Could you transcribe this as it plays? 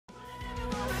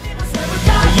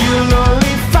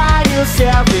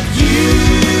yourself if you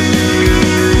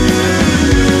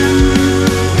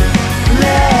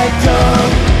let go.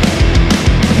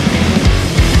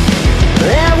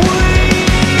 And we'll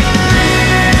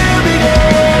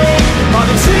begin all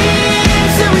the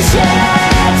dreams that we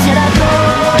shared. Should I go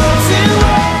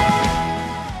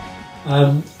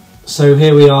to So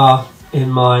here we are in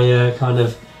my kind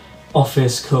of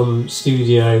office come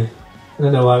studio. I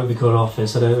don't know why it would be called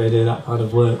office, I don't really do that kind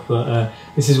of work, but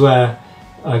this is where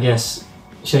I guess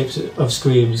Shapes of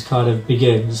Screams kind of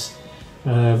begins,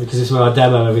 because this is where I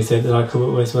demo everything that I come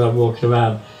up with when I'm walking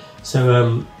around.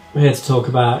 So we're here to talk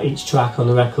about each track on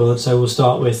the record, so we'll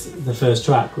start with the first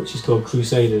track, which is called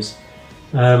Crusaders.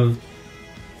 I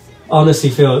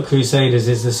honestly feel that Crusaders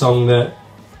is the song that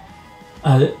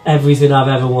everything I've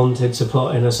ever wanted to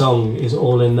put in a song is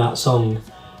all in that song,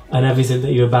 and everything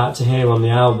that you're about to hear on the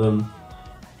album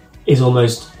is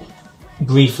almost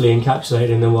briefly encapsulated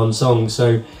in the one song.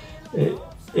 So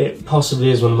it possibly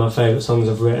is one of my favourite songs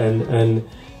I've written, and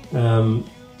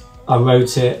I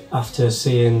wrote it after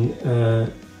seeing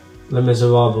Les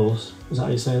Miserables. Is that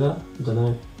how you say that? I don't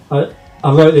know.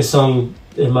 I wrote this song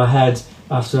in my head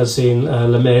after I'd seen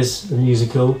Les Mis, the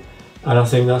musical, and I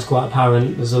think that's quite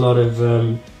apparent. There's a lot of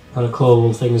kind of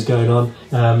choral things going on.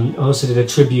 I also did a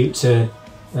tribute to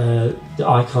the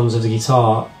icons of the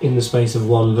guitar in the space of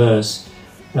one verse,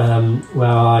 where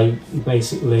I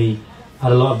basically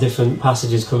had a lot of different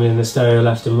passages coming in the stereo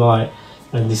left and right,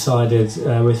 and decided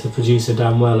with the producer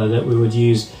Dan Weller that we would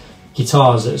use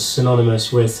guitars that's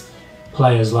synonymous with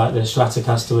players like the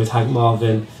Stratocaster with Hank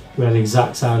Marvin. We had the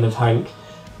exact sound of Hank.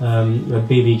 We had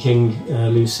B.B. King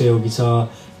Lucille guitar.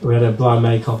 We had a Brian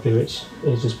May copy, which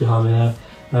is just behind me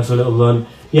there, for a little run.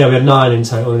 Yeah, we had 9 in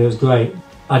total, and it was great.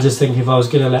 I just think if I was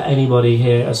going to let anybody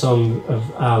hear a song of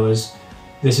ours,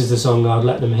 this is the song I'd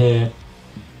let them hear.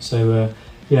 So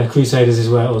yeah, Crusaders is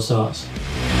where it all starts.